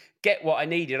really get what I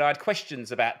needed? I had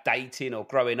questions about dating or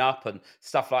growing up and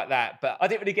stuff like that, but I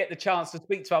didn't really get the chance to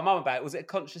speak to our mum about it. Was it a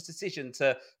conscious decision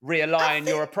to realign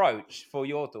your approach for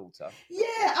your daughter? Yeah,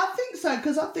 I think so,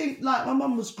 because I think like my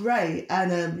mum was great,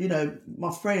 and you know,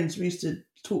 my friends, we used to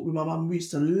talk with my mum, we used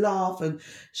to laugh, and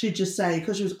she'd just say,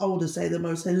 because she was older, say the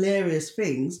most hilarious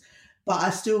things. But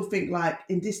I still think, like,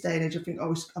 in this day and age, I think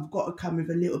I've got to come with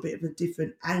a little bit of a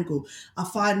different angle. I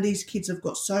find these kids have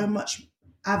got so much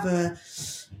other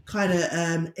kind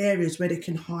of areas where they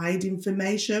can hide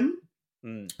information.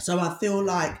 So I feel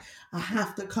like I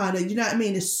have to kind of, you know what I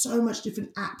mean? There's so much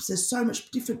different apps. There's so much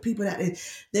different people out there.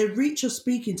 Their reach of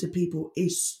speaking to people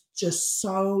is just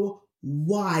so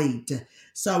wide.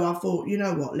 So I thought, you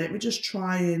know what, let me just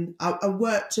try and I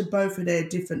work to both of their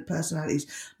different personalities.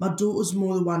 My daughter's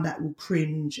more the one that will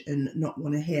cringe and not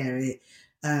want to hear it.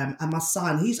 And my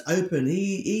son, he's open.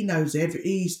 He knows he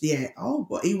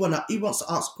wants to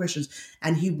ask questions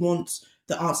and he wants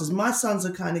the answers. My son's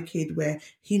the kind of kid where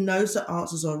he knows the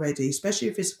answers already, especially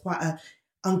if it's quite a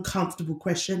uncomfortable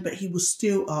question, but he will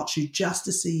still ask you just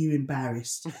to see you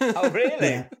embarrassed. Oh, really?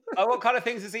 Yeah. Oh, what kind of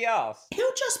things does he ask?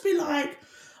 He'll just be like,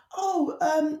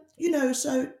 you know,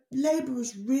 so labour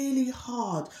was really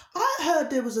hard. I heard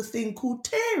there was a thing called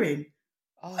tearing.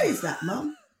 Oh. What is that,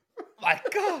 Mum? My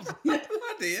God.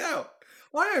 Bloody hell.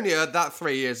 I only heard that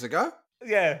 3 years ago.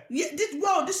 Yeah.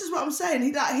 This is what I'm saying.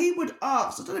 He would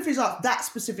ask, I don't know if he's asked that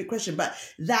specific question, but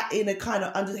that in a kind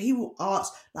of he will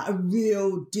ask like a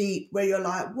real deep, where you're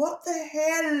like, what the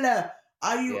hell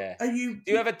are you? Yeah. Are you?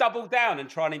 Do you ever double down and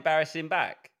try and embarrass him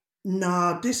back?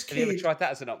 Nah, this kid. Have you ever tried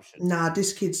that as an option? Nah,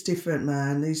 this kid's different,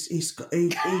 man. I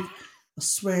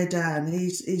swear, Dan,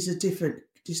 he's a different.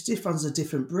 This one's a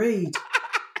different breed.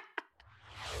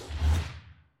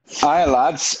 Hi,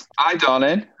 lads. Hi,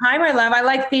 darling. Hi, my love. I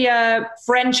like the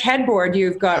French headboard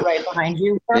you've got right behind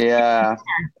you. Yeah,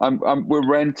 I'm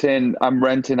renting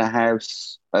a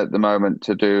house at the moment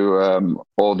to do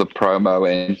all the promo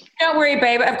in. Don't worry,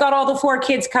 babe. I've got all the 4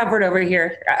 kids covered over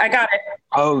here. I got it.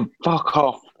 Oh, fuck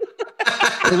off.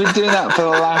 I've been doing that for the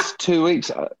last 2 weeks,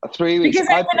 3 weeks.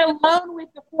 Because I've been alone with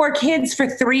the 4 kids for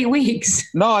 3 weeks.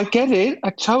 No, I get it. I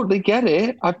totally get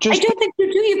it. I don't think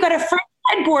you do. You've got a French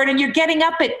headboard and you're getting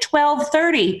up at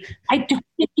 12:30. I don't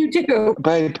think you do.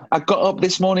 Babe, I got up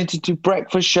this morning to do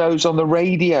breakfast shows on the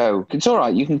radio. It's all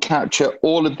right. You can capture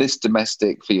all of this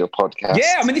domestic for your podcast.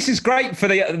 Yeah, I mean, this is great for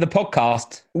the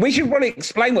podcast. We should really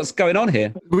explain what's going on here.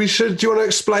 Do you want to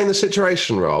explain the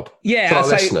situation, Rob? Yeah, for our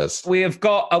listeners. We have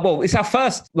got, it's our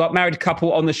first married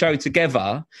couple on the show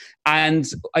together. And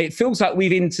it feels like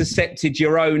we've intercepted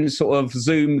your own sort of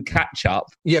Zoom catch-up.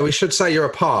 Yeah, we should say you're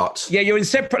apart. Yeah, you're in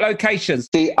separate locations.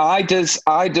 The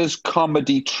Ida's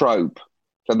comedy trope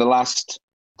for the last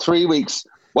 3 weeks,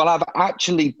 well, I've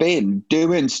actually been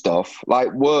doing stuff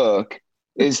like work,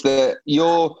 is that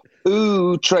you're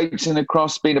traipsing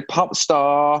across being a pop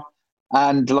star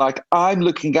and like I'm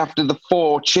looking after the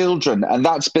 4 children. And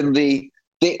that's been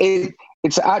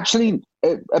it's actually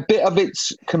a bit of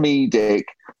it's comedic,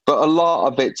 but a lot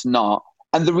of it's not.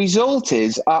 And the result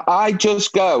is I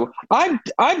just go, I'm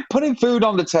putting food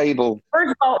on the table.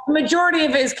 First of all, the majority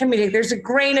of it is comedic. There's a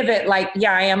grain of it like,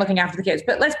 yeah, I am looking after the kids.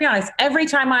 But let's be honest, every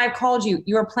time I've called you,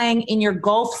 you are playing in your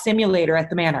golf simulator at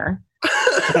the manor.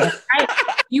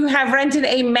 You have rented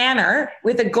a manor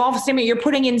with a golf simulator. You're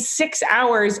putting in 6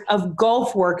 hours of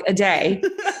golf work a day.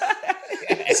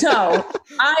 So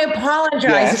I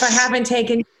apologize if I haven't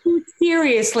taken too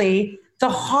seriously the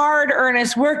hard,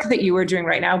 earnest work that you are doing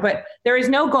right now. But there is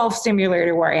no golf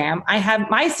simulator where I am.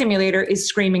 My simulator is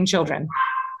screaming children.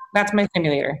 That's my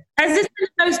simulator. Has this been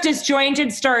the most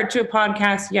disjointed start to a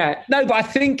podcast yet? No, but I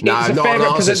think it's a fair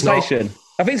representation.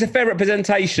 I think it's a fair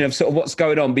representation of sort of what's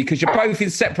going on because you're both in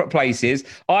separate places.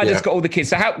 I just got all the kids.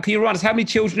 So can you remind us, how many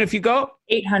children have you got?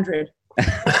 800.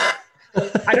 I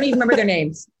don't even remember their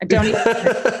names.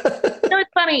 It's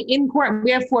funny. In quarantine,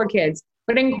 we have 4 kids,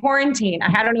 but in quarantine,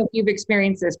 I don't know if you've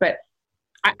experienced this, but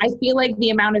I feel like the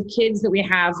amount of kids that we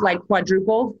have like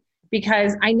quadrupled,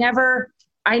 because I never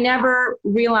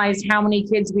realized how many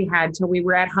kids we had till we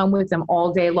were at home with them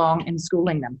all day long and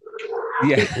schooling them.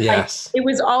 Yeah. Yes. It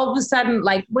was all of a sudden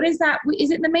like, what is that?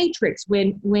 Is it in The Matrix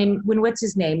when what's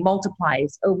his name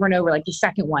multiplies over and over, like the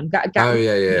second one?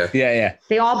 Yeah.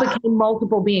 They all became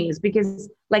multiple beings because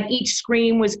like each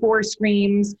scream was 4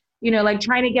 screams. You know, like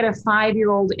trying to get a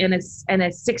 5-year-old and a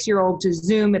 6-year-old to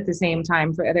Zoom at the same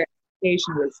time for their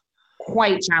education was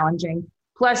quite challenging.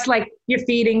 Plus, like you're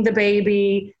feeding the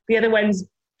baby, the other one's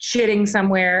shitting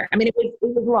somewhere. I mean, it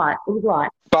was a lot. It was a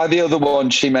lot. By the other one,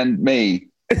 she meant me.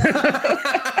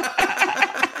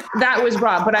 That was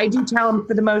Rob, but I do tell him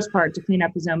for the most part to clean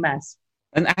up his own mess.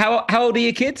 And how old are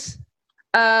your kids?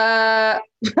 8,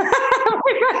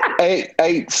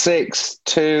 6,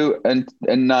 2, and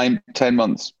 9, 10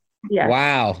 months. Yeah.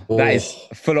 Wow, that is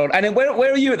full on. And then where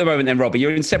are you at the moment then, Robbie?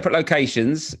 You're in separate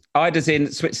locations. Ida's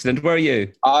in Switzerland. Where are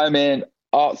you? I'm in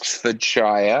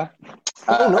Oxfordshire.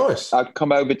 Nice. I've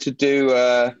come over to do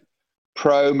a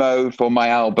promo for my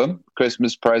album,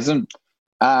 Christmas Present.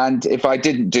 And if I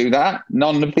didn't do that,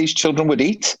 none of these children would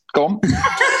eat. Go on.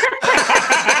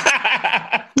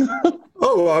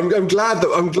 Oh, I'm glad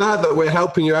that we're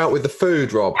helping you out with the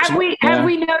food, Rob. Have we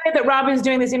noted that Robin's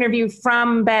doing this interview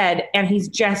from bed and he's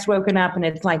just woken up and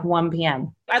it's like 1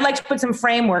 p.m.? I'd like to put some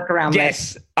framework around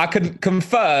this. Yes, I can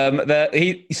confirm that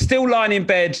he's still lying in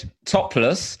bed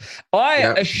topless. I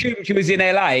assumed you was in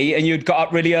LA and you'd got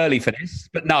up really early for this,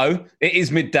 but no, it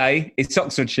is midday. It's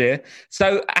Oxfordshire.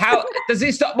 So how does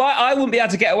this stop? I wouldn't be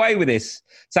able to get away with this.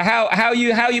 So how are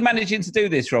you managing to do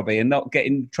this, Robbie, and not get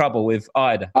in trouble with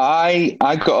Ida? I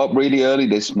got up really early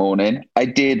this morning. I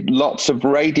did lots of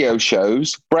radio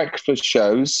shows, breakfast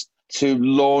shows to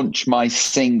launch my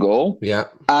single. Yeah.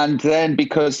 And then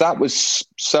because that was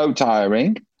so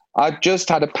tiring, I just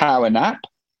had a power nap.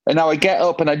 And now I get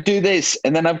up and I do this,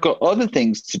 and then I've got other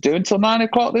things to do until 9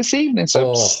 o'clock this evening.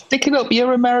 So stick it up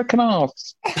your American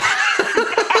arse.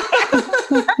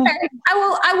 Okay.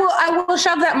 I will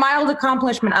shove that mild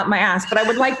accomplishment up my ass, but I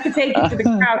would like to take it to the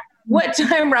crowd. What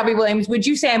time, Robbie Williams, would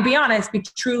you say, and be honest, be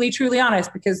truly, truly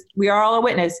honest, because we are all a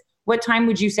witness, what time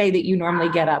would you say that you normally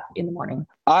get up in the morning?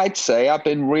 I'd say I've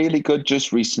been really good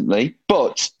just recently,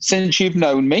 but since you've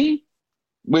known me,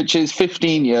 which is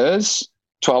 15 years,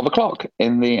 12 o'clock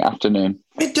in the afternoon.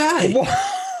 Midday.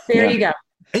 There you go.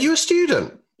 Are you a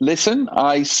student? Listen,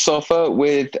 I suffer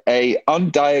with a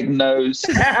undiagnosed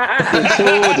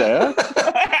disorder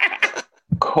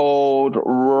called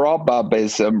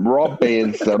Robbism,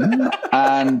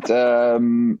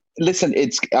 and listen,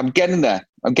 I'm getting there.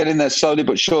 I'm getting there slowly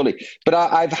but surely. But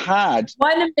I've had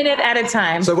 1 minute at a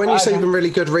time. So when you say you've been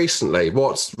really good recently,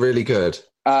 what's really good?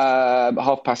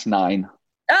 9:30.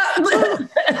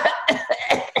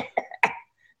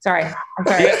 Sorry, I'm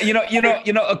sorry. Yeah,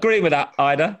 you're not agreeing with that,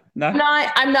 Ida? No,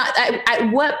 I'm not.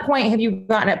 At what point have you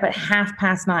gotten up at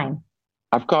 9:30?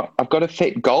 I've got to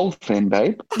fit golf in,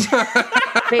 babe.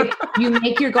 Babe, you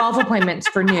make your golf appointments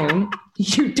for noon.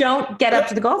 You don't get up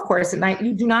to the golf course at night.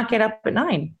 You do not get up at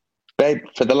 9. Babe,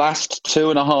 for the last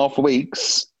 2.5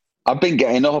 weeks, I've been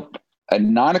getting up at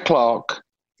 9 o'clock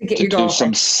to do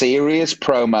some serious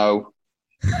promo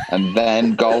and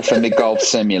then golf in the golf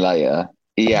simulator.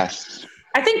 Yes.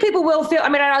 I think people will feel, I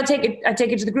mean, I take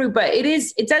it to the group, but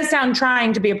it does sound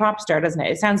trying to be a pop star, doesn't it?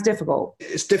 It sounds difficult.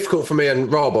 It's difficult for me and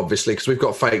Rob, obviously, because we've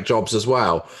got fake jobs as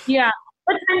well. Yeah.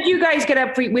 What time do you guys get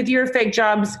up with your fake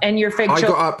jobs and your fake jobs? I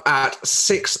got up at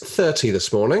 6:30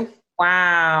 this morning.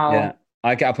 Wow. Yeah.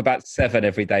 I get up about 7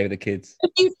 every day with the kids.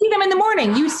 You see them in the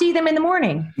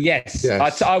morning. Yes.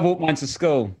 I walk mine to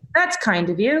school. That's kind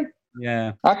of you.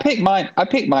 Yeah. I pick mine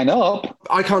up.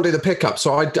 I can't do the pickup,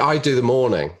 so I do the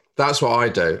morning. That's what I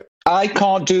do. I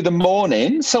can't do the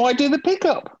morning, so I do the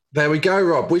pickup. There we go,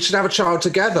 Rob. We should have a child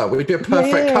together. We'd be a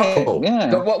perfect couple.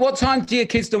 Yeah. But what time do your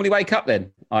kids normally wake up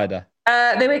then, Ida?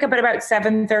 They wake up at about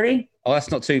 7:30. Oh,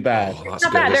 that's not too bad. Oh, that's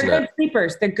not good, bad. They're isn't good it?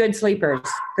 sleepers. They're good sleepers.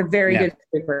 They're very good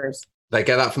sleepers. They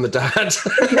get that from the dad.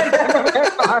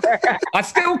 I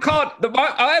still can't.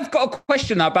 I've got a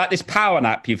question now about this power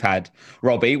nap you've had,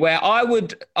 Robbie, where I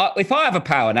would, if I have a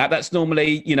power nap, that's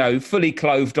normally, fully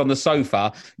clothed on the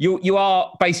sofa. You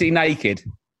are basically naked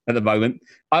at the moment.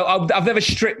 I've never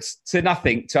stripped to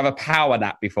nothing to have a power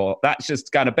nap before. That's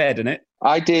just going to bed, isn't it?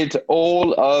 I did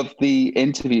all of the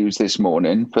interviews this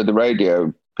morning for the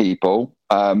radio people.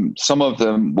 Some of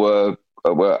them were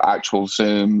actual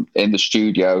Zoom in the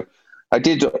studio. I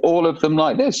did all of them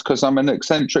like this because I'm an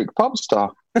eccentric pop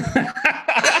star. You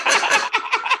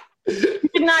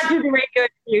did not do the radio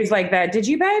interviews like that, did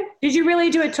you, babe? Did you really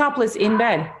do it topless in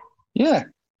bed? Yeah.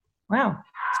 Wow.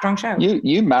 It's Strong show.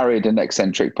 You married an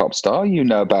eccentric pop star. You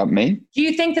know about me. Do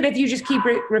you think that if you just keep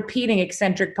repeating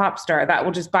eccentric pop star, that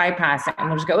will just bypass it and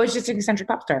we'll just go, oh, it's just an eccentric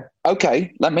pop star?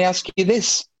 Okay, let me ask you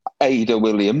this, Ada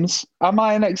Williams. Am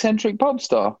I an eccentric pop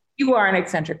star? You are an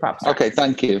eccentric pop star. Okay,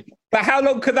 thank you. But how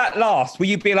long could that last? Will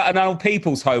you be like an old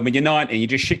people's home when you're 90 and you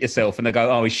just shit yourself and they go,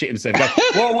 oh, he shit himself. Go,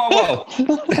 whoa.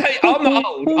 Hey, I'm not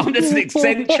old. I'm just an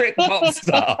eccentric pop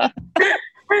star.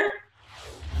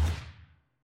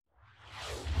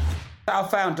 I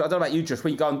found, I don't know about you, Josh,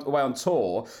 when you go away on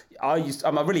tour,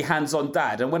 I'm a really hands-on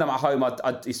dad, and when I'm at home,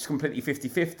 it's completely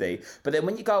 50-50. But then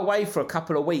when you go away for a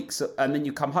couple of weeks and then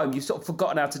you come home, you've sort of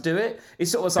forgotten how to do it.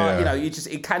 It's sort of like,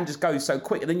 it can just go so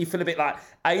quick, and then you feel a bit like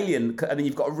alien, and then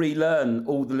you've got to relearn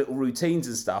all the little routines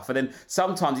and stuff. And then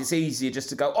sometimes it's easier just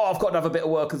to go, oh, I've got another bit of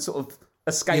work, and sort of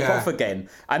escape off again,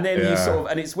 and then you sort of,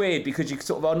 and it's weird because you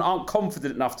sort of aren't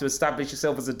confident enough to establish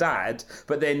yourself as a dad,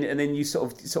 but then you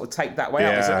sort of take that way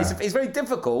out. It's very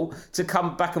difficult to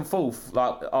come back and forth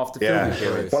like after filming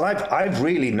periods. Well, I've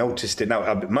really noticed it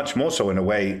now, much more so in a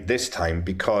way this time,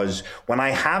 because when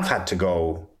I have had to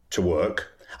go to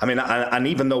work, I mean, and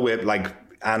even though we're like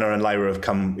Anna and Lyra have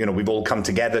come, we've all come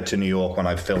together to New York when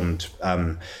I filmed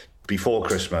before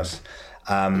Christmas.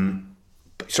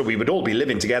 So we would all be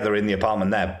living together in the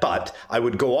apartment there, but I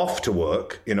would go off to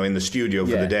work, in the studio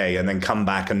for the day, and then come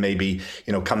back and maybe,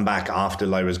 come back after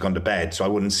Lyra's gone to bed. So I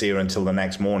wouldn't see her until the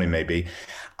next morning, maybe.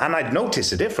 And I'd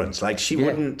notice a difference. Like she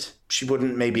wouldn't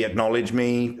maybe acknowledge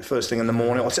me first thing in the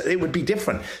morning. It would be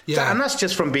different. Yeah. And that's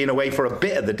just from being away for a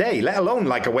bit of the day, let alone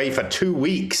like away for 2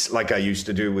 weeks, like I used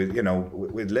to do with,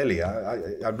 with Lily.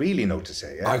 I really notice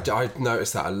it. Yeah. I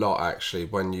noticed that a lot, actually,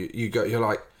 when you go, you're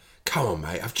like, come on,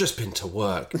 mate, I've just been to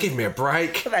work. Give me a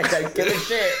break. They don't give a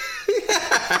shit.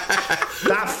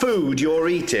 That food you're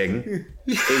eating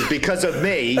is because of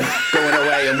me going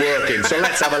away and working. So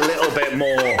let's have a little bit more.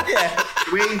 Yeah.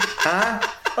 We? Huh?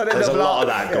 There's a lot of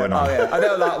that going on. Oh, yeah. And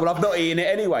they're like, well, I've not eaten it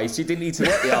anyway, so you didn't eat it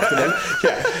yet the afternoon.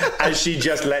 And she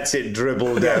just lets it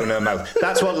dribble down her mouth.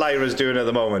 That's what Lyra's doing at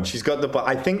the moment. She's got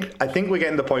I think we're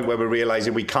getting to the point where we're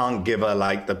realising we can't give her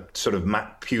like the sort of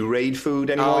pureed food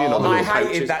anymore. I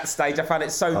hated that stage. I found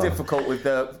it so difficult with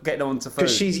getting on to food.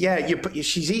 Because she's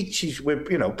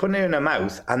putting it in her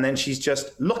mouth, and then she's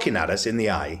just looking at us in the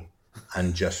eye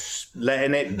and just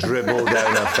letting it dribble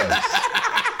down her face.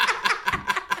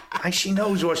 And she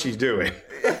knows what she's doing.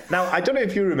 Now, I don't know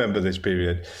if you remember this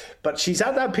period, but she's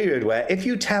at that period where if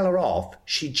you tell her off,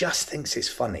 she just thinks it's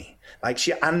funny.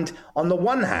 And on the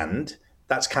one hand,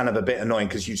 that's kind of a bit annoying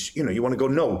because you want to go,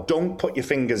 no, don't put your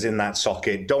fingers in that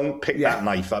socket, don't pick that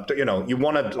knife up. You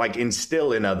want to like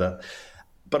instill in other.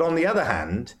 But on the other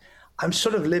hand, I'm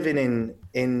sort of living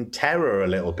in terror a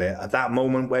little bit at that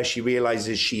moment where she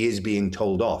realizes she is being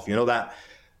told off. That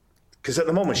because at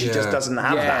the moment she just doesn't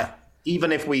have that.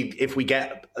 Even if we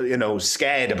get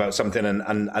scared about something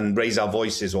and raise our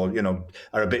voices or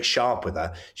are a bit sharp with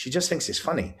her, she just thinks it's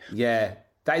funny. Yeah,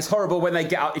 that is horrible when they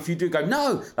get up. If you do go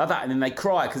no like that, and then they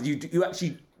cry because you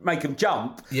actually make them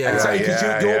jump. Yeah,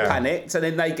 because you're panicked, and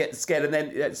then they get scared, and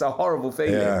then it's a horrible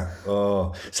feeling. Yeah.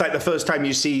 Oh, it's like the first time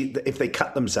you see if they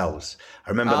cut themselves. I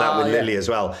remember that with Lily as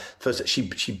well. First,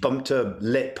 she bumped her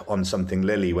lip on something,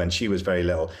 Lily, when she was very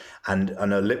little, and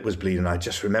her lip was bleeding. I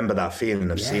just remember that feeling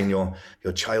of seeing your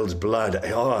child's blood.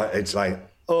 Oh, it's like,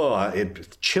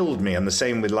 it chilled me. And the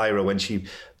same with Lyra when she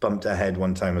bumped her head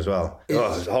one time as well.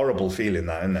 It's a horrible feeling,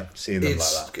 that, isn't it? Seeing them like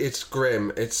that. It's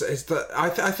grim. It's the I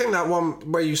think that one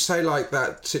where you say like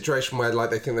that situation where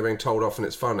like they think they're being told off and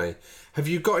it's funny. Have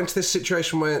you got into this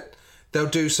situation where they'll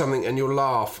do something and you'll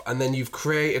laugh, and then you've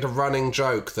created a running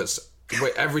joke that's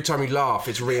every time you laugh,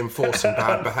 it's reinforcing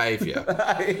bad behaviour.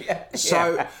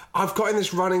 So I've got in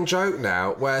this running joke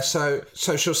now where so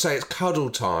she'll say it's cuddle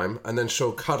time, and then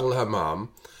she'll cuddle her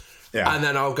mum, and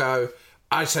then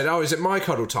I said, oh, is it my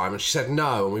cuddle time? And she said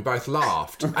no, and we both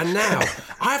laughed. And now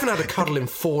I haven't had a cuddle in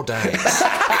 4 days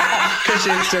because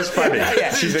it's just funny.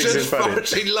 She thinks it's funny.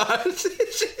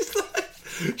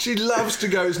 She loves to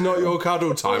go, it's not your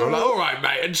cuddle time. I'm like, all right,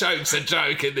 mate, a joke's a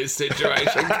joke in this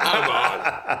situation. Come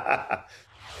on.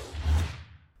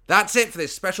 That's it for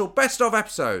this special best of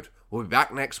episode. We'll be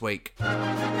back next week.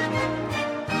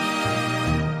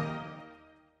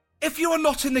 If you are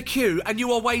not in the queue and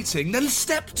you are waiting, then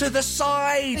step to the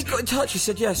side. He got in touch. He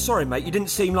said, yeah, sorry, mate, you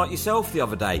didn't seem like yourself the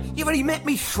other day. You've only met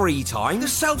me 3 times. The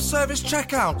self-service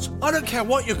checkout. I don't care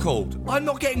what you're called. I'm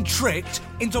not getting tricked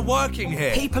into working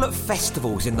here. People at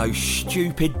festivals in those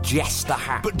stupid jester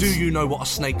hats. But do you know what a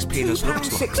snake's penis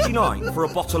looks like? £2.69 for a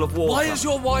bottle of water. Why is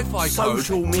your Wi-Fi code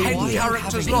social media 10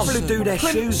 characters long? People who do their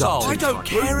shoes up. I don't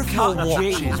care if you're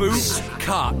watching. Boot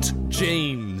cut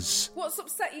jeans. What's What's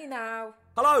upset you now?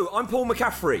 Hello, I'm Paul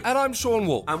McCaffrey. And I'm Sean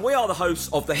Wall. And we are the hosts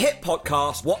of the hit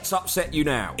podcast, What's Upset You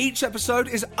Now? Each episode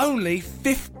is only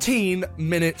 15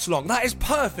 minutes long. That is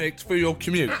perfect for your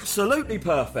commute. Absolutely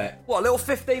perfect. What, a little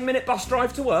 15-minute bus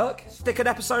drive to work? Stick an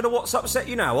episode of What's Upset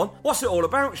You Now on? What's it all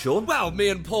about, Sean? Well, me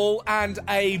and Paul and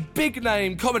a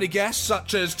big-name comedy guest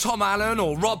such as Tom Allen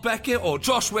or Rob Beckett or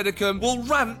Josh Widdicombe will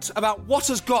rant about what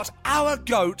has got our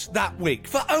goat that week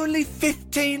for only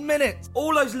 15 minutes.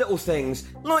 All those little things,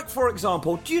 like, for example,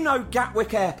 do you know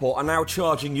Gatwick Airport are now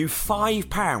charging you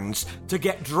 £5 to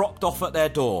get dropped off at their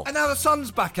door? And now the sun's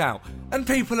back out, and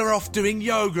people are off doing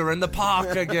yoga in the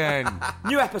park again.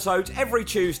 New episodes every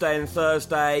Tuesday and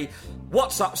Thursday.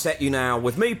 What's Upset You Now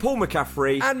with me, Paul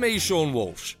McCaffrey. And me, Sean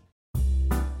Walsh.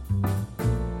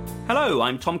 Hello,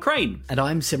 I'm Tom Crane. And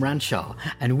I'm Simran Shah,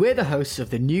 and we're the hosts of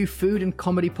the new food and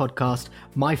comedy podcast,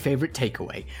 My Favourite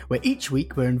Takeaway, where each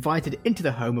week we're invited into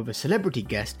the home of a celebrity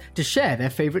guest to share their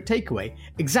favourite takeaway,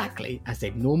 exactly as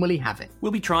they'd normally have it.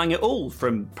 We'll be trying it all,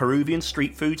 from Peruvian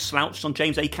street food slouched on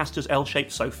James Acaster's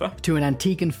L-shaped sofa, to an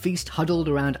Antiguan feast huddled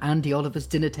around Andy Oliver's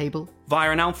dinner table,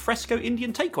 via an alfresco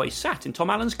Indian takeaway sat in Tom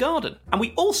Allen's garden. And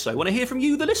we also want to hear from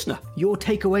you, the listener. Your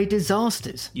takeaway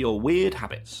disasters. Your weird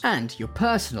habits. And your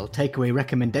personal takeaway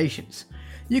recommendations.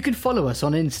 You can follow us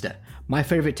on Insta, My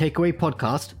Favourite Takeaway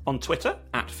Podcast. On Twitter,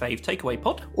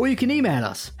 @FaveTakeawayPod. Or you can email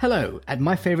us,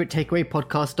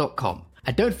 hello@myfavouriteTakeawayPodcast.com.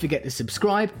 And don't forget to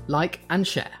subscribe, like and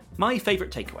share. My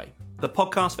Favourite Takeaway, the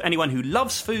podcast for anyone who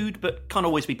loves food but can't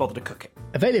always be bothered to cook it.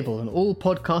 Available on all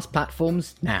podcast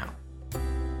platforms now.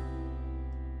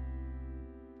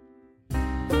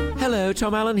 Hello,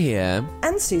 Tom Allen here.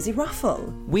 And Susie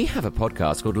Ruffle. We have a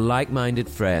podcast called Like-Minded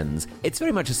Friends. It's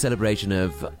very much a celebration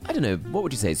of, I don't know, what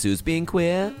would you say, Suze, being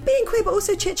queer? Being queer, but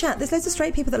also chit-chat. There's loads of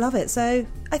straight people that love it, so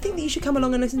I think that you should come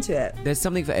along and listen to it. There's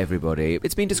something for everybody.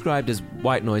 It's been described as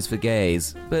white noise for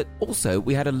gays, but also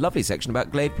we had a lovely section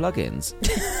about Glade plugins.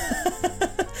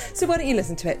 So why don't you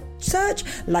listen to it? Search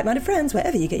Like-Minded Friends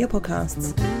wherever you get your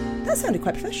podcasts. That sounded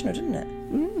quite professional, didn't it?